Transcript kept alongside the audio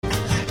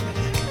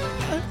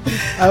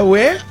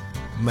Where?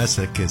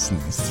 Masochist.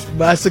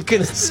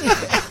 Masochist.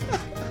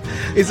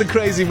 He's a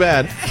crazy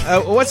man.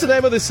 What's the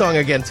name of the song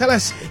again? Tell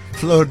us.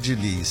 Fleur de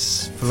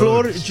lis.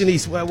 Fleur de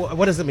lis.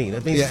 What does it mean?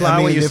 It means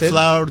flower. You said.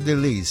 Fleur de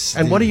lis.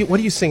 And what are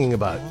you singing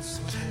about?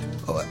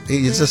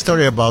 It's a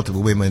story about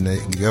women.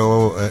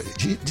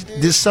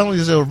 This song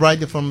is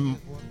written from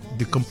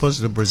the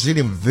composer of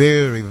Brazilian,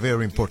 very,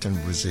 very important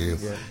in Brazil.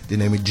 Yeah. The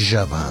name is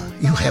Djavan.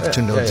 You have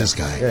to know this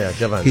guy. Yeah,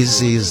 Djavan.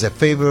 He's a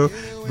favorite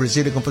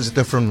Brazilian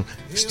compositor from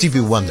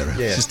Stevie Wonder.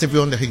 Yeah. Stevie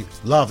Wonder, he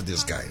loved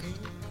this guy.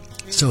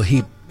 So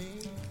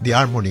the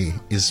harmony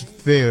is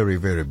very,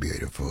 very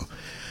beautiful.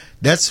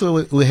 That's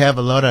why we have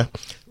a lot of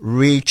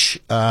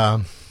rich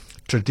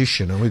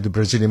tradition with the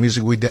Brazilian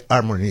music, with the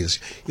harmonies.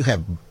 You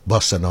have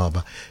bossa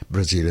nova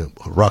Brazilian,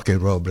 rock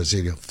and roll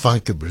Brazilian,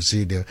 funk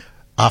Brazilian,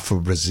 Afro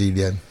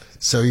Brazilian.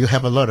 So you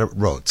have a lot of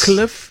roads.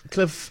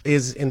 Cliff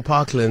is in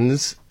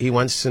Parklands. He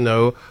wants to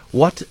know,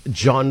 what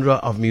genre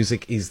of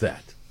music is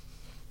that?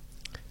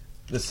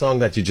 The song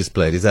that you just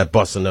played, is that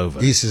bossa nova?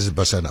 This is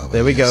bossa nova.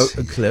 There we go,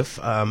 Cliff.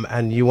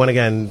 And you want to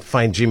go and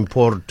find Jim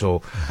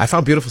Porto. I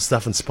found beautiful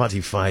stuff on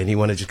Spotify, and you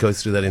want to just go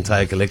through that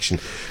entire collection.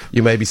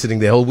 You may be sitting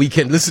there all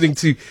weekend listening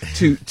to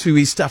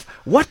his stuff.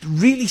 What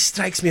really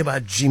strikes me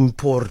about Jim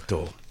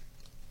Porto?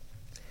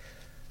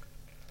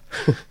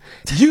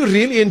 You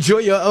really enjoy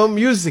your own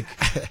music.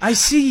 I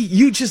see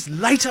you just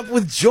light up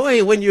with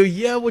joy when you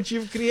hear what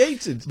you've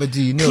created. But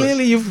do you know?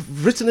 Clearly,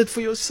 you've written it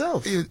for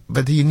yourself.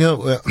 But do you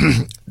know?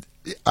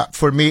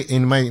 For me,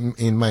 in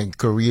my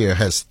career,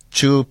 has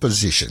two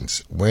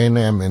positions. When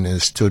I'm in a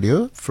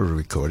studio for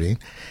recording,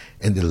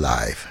 and the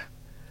live,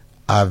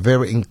 I'm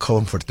very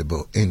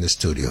uncomfortable in the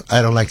studio.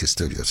 I don't like the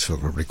studios for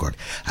recording.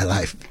 I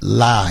like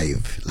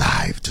live.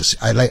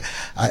 I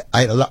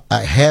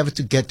have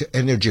to get the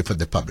energy for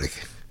the public.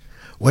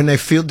 When I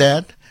feel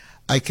that,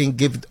 I can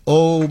give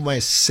all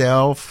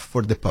myself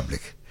for the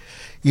public.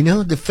 You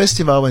know, the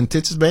festival in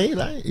Tits Bay,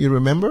 right? You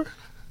remember?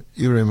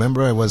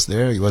 I was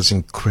there. It was an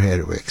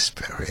incredible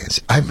experience.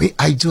 I mean,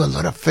 I do a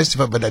lot of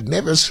festivals, but I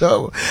never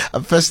saw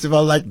a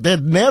festival like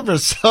that. Never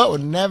saw.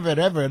 Never,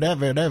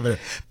 ever.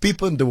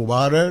 People in the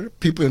water,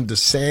 people in the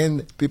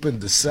sand, people in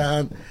the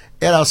sun.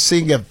 And I was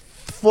singing at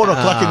 4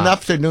 o'clock in the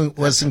afternoon. It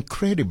was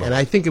incredible. And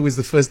I think it was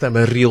the first time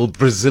a real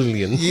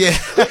Brazilian. Yeah.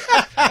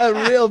 A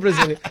real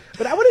Brazilian.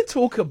 But I want to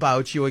talk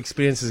about your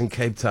experiences in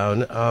Cape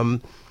Town.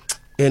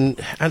 And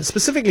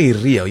specifically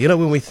Rio. You know,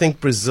 when we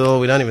think Brazil,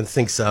 we don't even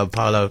think Sao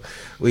Paulo.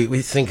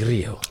 We think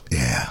Rio.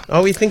 Yeah.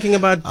 Are we thinking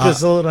about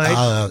Brazil,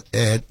 right?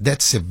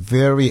 That's a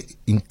very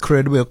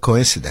incredible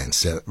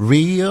coincidence.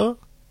 Rio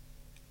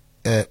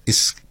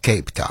is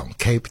Cape Town.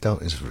 Cape Town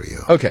is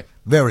Rio. Okay.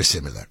 Very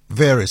similar.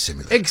 Very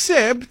similar.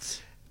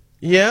 Except,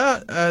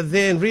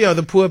 there in Rio,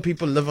 the poor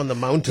people live on the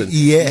mountains.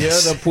 Yes.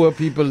 Yeah, the poor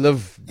people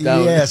live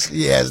down. Yes.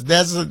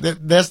 That's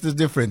the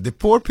difference. The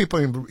poor people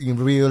in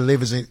Rio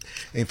live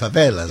in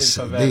favelas.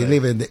 They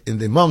live in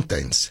the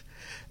mountains.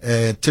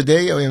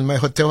 Today in my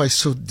hotel I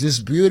saw this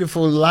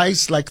beautiful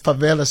lights like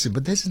favelas,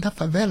 but this is not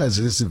favelas.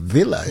 It's a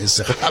villa.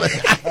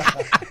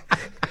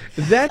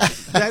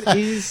 That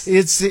is.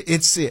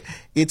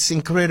 It's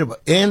incredible.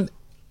 And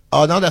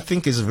another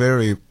thing is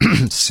very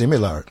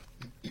similar.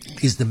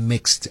 Is the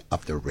mix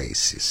of the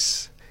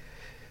races.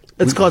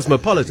 It's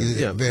cosmopolitan.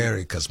 Yeah.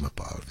 Very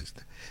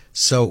cosmopolitan.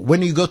 So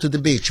when you go to the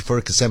beach, for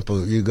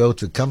example, you go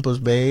to Campos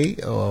Bay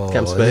or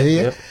Camps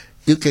Bay, yeah.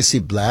 You can see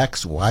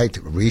blacks, white,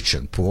 rich,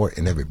 and poor,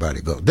 and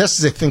everybody go. That's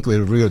the thing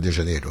with Rio de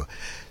Janeiro.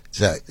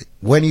 So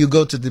when you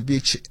go to the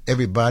beach,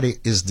 everybody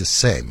is the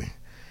same.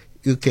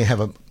 You can have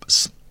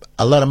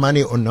a lot of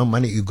money or no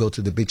money. You go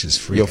to the beach, it's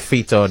free. Your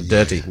feet are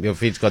dirty. Your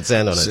feet got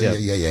sand on it. So, yeah.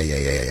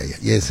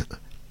 Yes.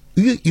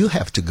 You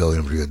have to go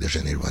in Rio de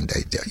Janeiro one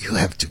day. You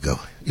have to go.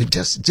 You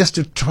just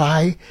to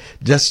try.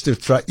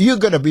 You're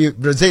gonna be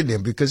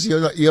Brazilian because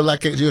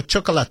you're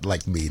chocolate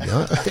like me,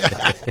 no?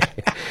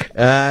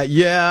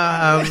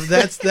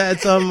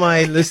 That's on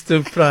my list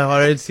of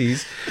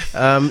priorities.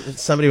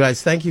 Somebody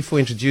writes, "Thank you for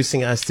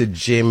introducing us to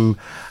Jim.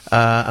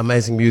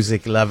 Amazing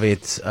music, love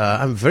it.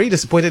 I'm very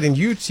disappointed in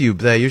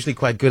YouTube. They're usually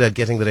quite good at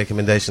getting the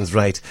recommendations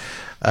right.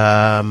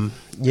 I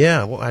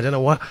don't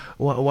know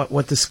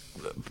what this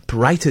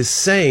writer's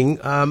saying.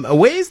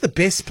 Where is the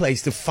best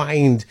place to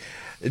find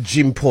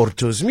Jim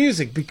Porto's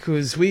music?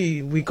 Because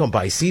we can't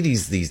buy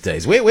CDs these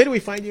days. Where do we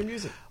find your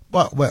music?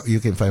 Well, you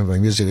can find my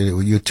music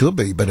on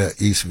YouTube, but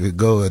if you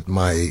go at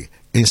my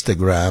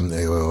Instagram,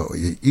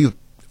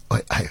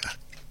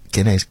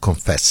 can I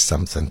confess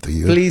something to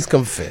you? Please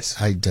confess.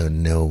 I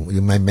don't know.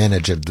 My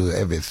manager do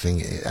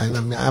everything.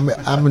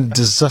 I'm a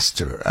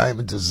disaster.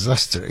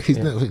 He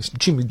knows,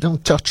 Jimmy,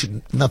 don't touch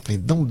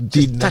nothing. Don't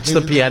touch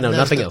the piano.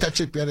 Nothing else. Touch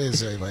the piano.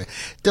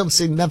 Don't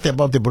say nothing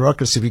about the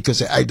bureaucracy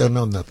because I don't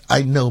know nothing.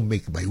 I know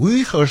make my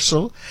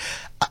rehearsal.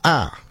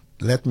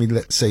 Let me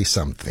say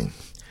something.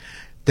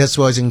 That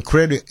was an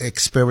incredible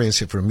experience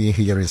for me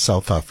here in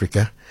South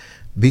Africa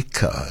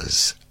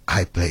because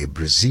I play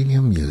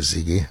Brazilian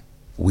music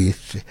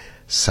with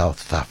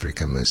South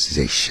African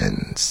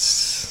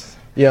musicians.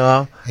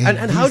 Yeah.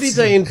 And how did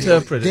they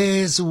interpret it?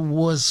 This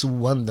was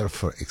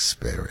wonderful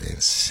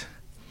experience.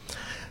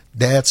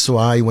 That's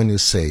why when you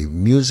say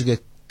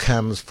music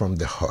comes from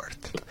the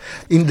heart.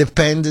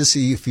 Independence,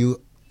 if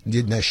you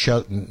the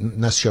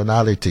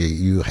nationality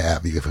you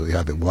have, if you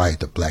have a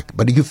white or black,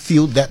 but you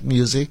feel that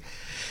music.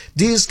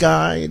 This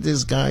guy,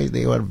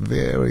 they were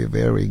very,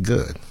 very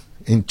good.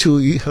 In 2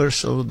 years or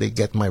so, they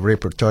get my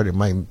repertoire,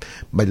 my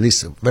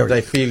list.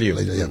 They feel you.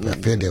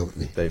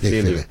 They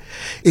feel you.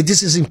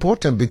 This is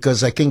important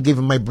because I can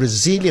give my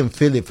Brazilian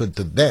feeling to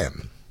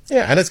them.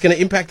 Yeah, and it's going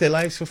to impact their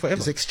lives for forever.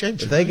 It's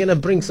exchange. They're going to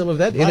bring some of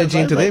that energy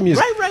into their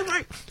music.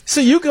 Right.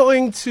 So you're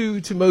going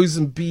to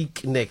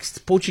Mozambique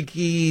next.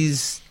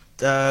 Portuguese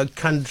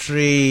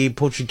country,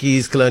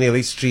 Portuguese colonial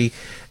history,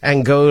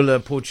 Angola,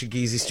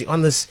 Portuguese history.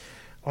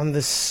 On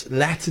this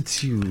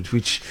latitude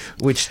which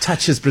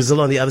touches Brazil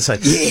on the other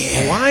side.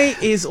 Yeah. Why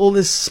is all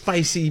this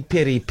spicy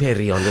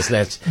peri on this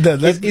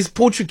latitude? Is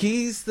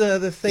Portuguese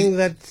the thing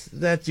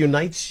that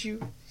unites you?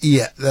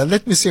 Yeah,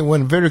 let me say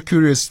one very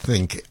curious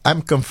thing.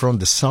 I'm come from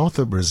the south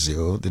of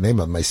Brazil. The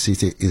name of my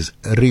city is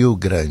Rio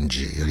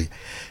Grande.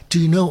 Do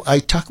you know, I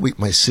talked with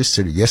my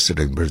sister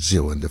yesterday in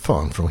Brazil on the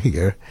phone from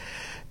here,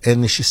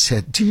 and she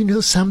said, do you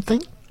know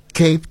something?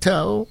 Cape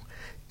Town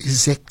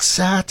is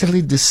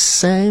exactly the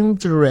same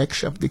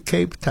direction of the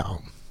Cape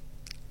Town.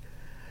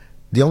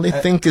 The only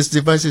thing is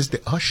divided is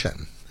the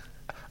ocean.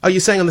 Are you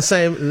saying on the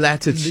same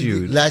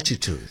latitude?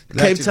 Latitude.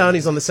 Cape Town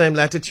is on the same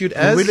latitude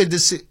as? Really,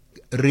 this is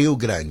Rio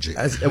Grande.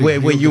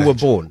 Where you were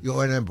born? You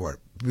were born.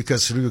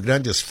 Because Rio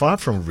Grande is far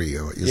from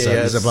Rio.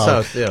 It's about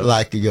south, yeah.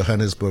 like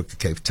Johannesburg,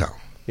 Cape Town.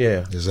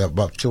 Yeah. It's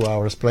about 2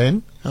 hours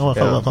plane. How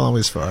long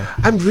is far?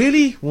 I'm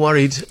really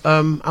worried.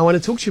 I want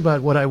to talk to you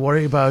about what I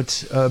worry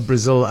about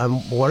Brazil.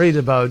 I'm worried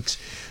about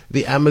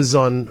the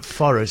Amazon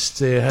forest.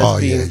 There has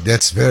been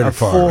that's very a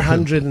far.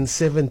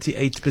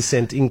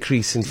 478%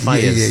 increase in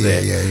fires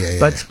there. Yeah.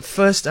 But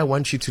first, I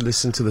want you to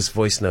listen to this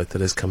voice note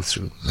that has come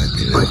through.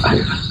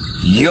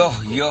 Yo,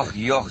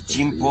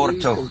 Jim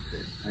Porto.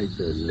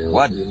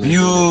 What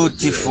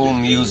beautiful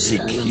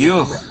music.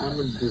 You.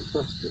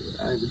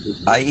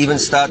 I even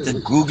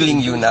started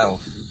Googling you now.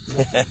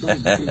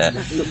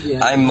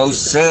 I'm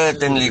most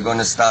certainly going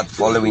to start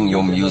following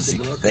your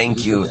music.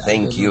 Thank you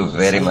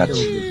very much.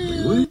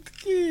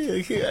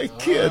 I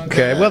can't.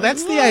 Okay, well,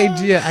 that's the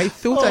idea. I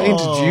thought I'd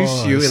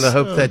introduce you in the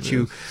hope that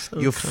you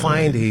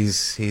find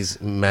his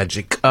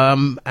magic.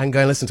 And go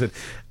and listen to it.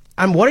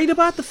 I'm worried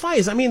about the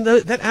fires. I mean,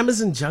 that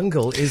Amazon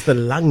jungle is the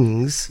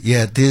lungs.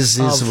 Yeah, this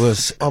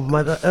of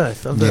Mother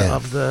Earth, of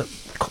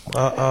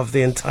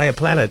the entire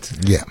planet.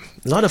 Yeah,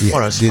 a lot of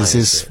forest This fires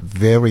is there.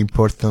 very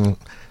important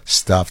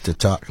stuff to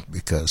talk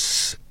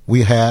because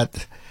we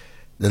had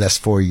the last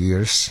 4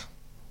 years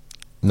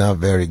not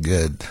very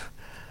good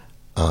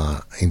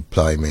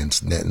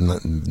employments,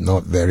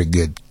 not very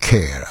good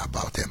care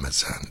about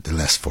Amazon the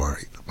last 4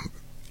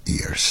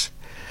 years,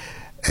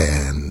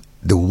 and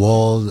the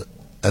world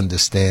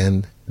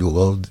understand, the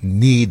world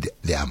need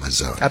the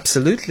Amazon.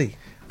 Absolutely.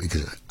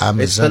 Because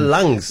Amazon, it's the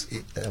lungs.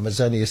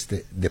 Amazon is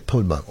the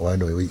pulmon. Or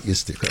no,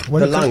 is the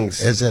lungs.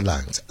 It's the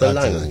lungs. The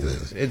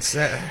lungs. It's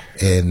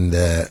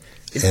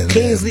it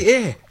cleans the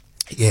air.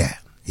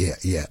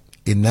 Yeah.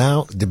 And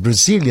now the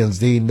Brazilians,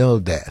 they know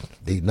that.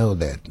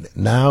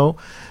 Now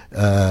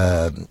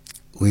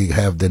we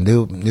have the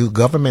new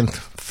government.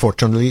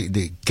 Fortunately,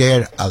 they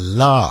care a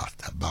lot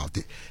about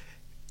the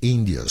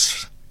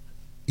indigenous,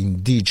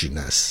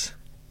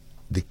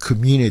 the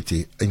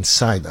community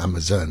inside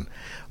Amazon,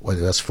 what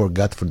was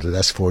forgot for the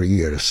last 4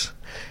 years.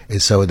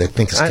 And so they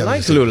think it's I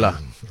like Lula.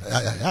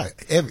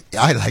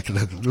 I like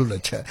Lula.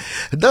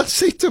 Don't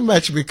say too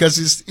much because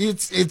it's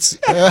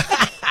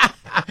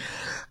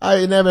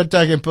I never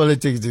talk in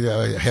politics.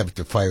 I have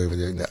to fight with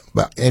it.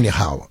 But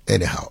anyhow,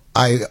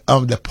 I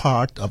am the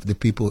part of the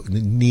people who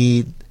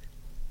need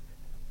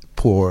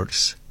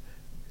ports,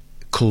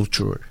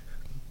 culture.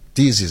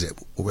 This is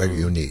where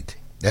you need.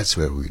 That's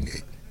where we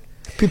need.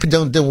 People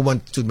don't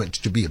want too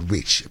much to be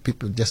rich.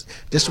 People just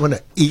want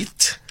to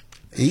eat,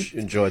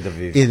 enjoy the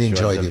view, and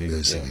enjoy the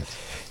music.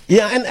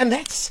 Yeah, and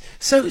that's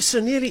so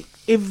nearly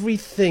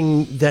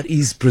everything that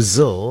is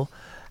Brazil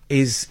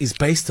is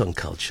based on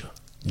culture.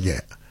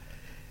 Yeah,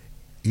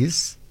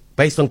 is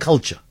based on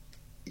culture.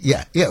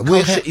 Yeah.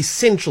 Culture is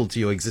central to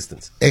your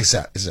existence.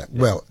 Exactly. Yeah.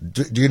 Well,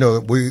 do you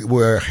know we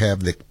have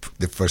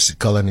the first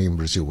colony in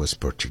Brazil was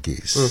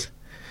Portuguese.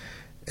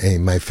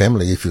 In my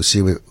family, if you see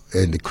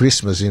in the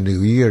Christmas in the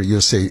New Year, you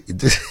say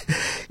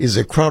it's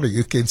a crowd.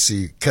 You can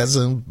see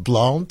cousin,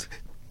 blonde,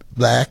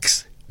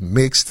 blacks,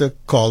 mixed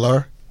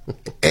color.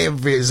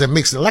 Is a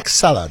mix like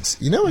salads.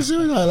 You know,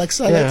 like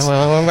salads. Yeah,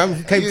 well,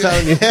 I'm Cape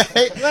Town.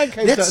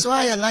 That's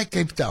why I like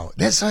Cape Town.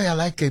 This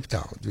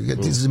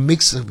is a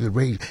mix of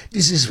race.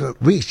 This is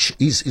rich.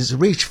 Is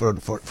rich for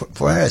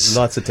us.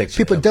 Lots of texture.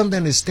 People don't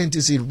understand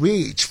this is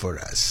rich for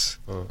us.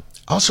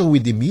 Also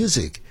with the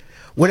music.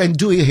 What I'm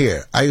doing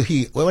here, I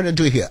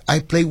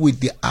play with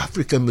the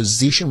African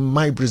musician,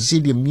 my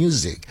Brazilian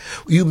music.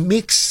 You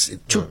mix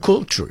two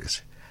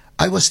cultures.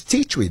 I was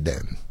teach with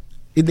them,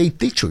 and they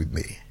teach with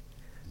me.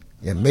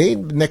 Yeah,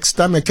 maybe next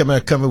time I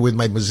come with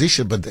my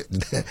musician, but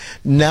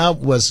now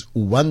was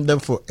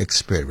wonderful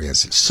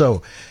experience.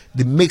 So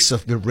the mix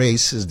of the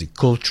races, the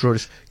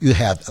cultures, you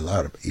had a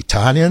lot of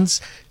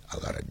Italians, a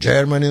lot of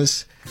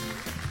Germans,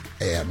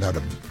 a lot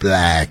of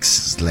black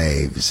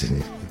slaves,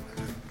 and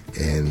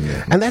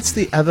that's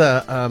the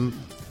other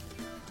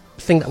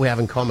thing that we have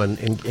in common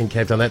in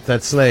Cape Town,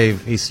 that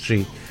slave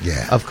history.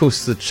 Yeah. Of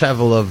course, the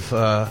travel of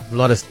a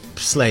lot of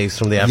slaves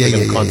from the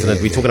African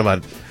continent. We're talking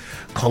about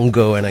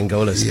Congo and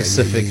Angola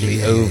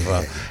specifically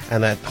over,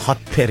 and that hot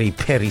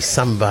peri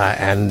samba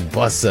and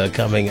bossa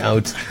coming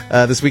out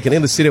this weekend.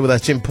 In the studio with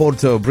us, Jim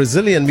Porto,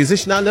 Brazilian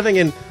musician now living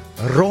in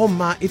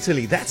Roma,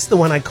 Italy. That's the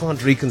one I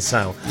can't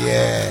reconcile.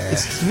 Yeah.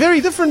 It's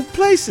very different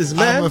places,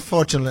 man. I'm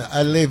unfortunate.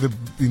 I live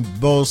in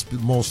both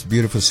most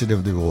beautiful city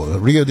of the world,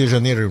 Rio de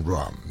Janeiro and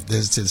Rome.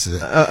 This is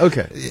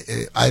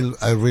okay.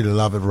 I really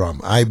love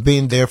Rome. I've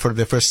been there for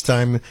the first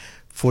time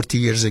 40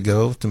 years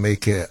ago to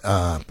make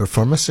a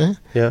performance.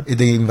 Yeah.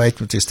 They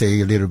invite me to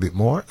stay a little bit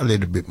more, a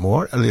little bit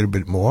more, a little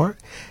bit more.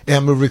 And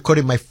I'm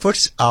recording my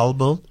first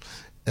album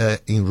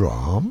in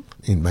Rome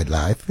in my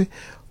life.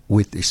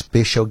 With a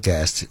special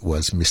guest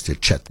was Mr.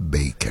 Chet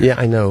Baker. Yeah,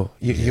 I know.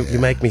 You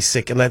make me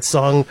sick. And that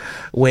song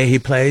where he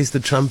plays the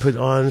trumpet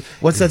on,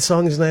 what's that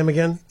song's name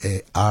again?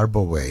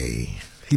 Arbor Way.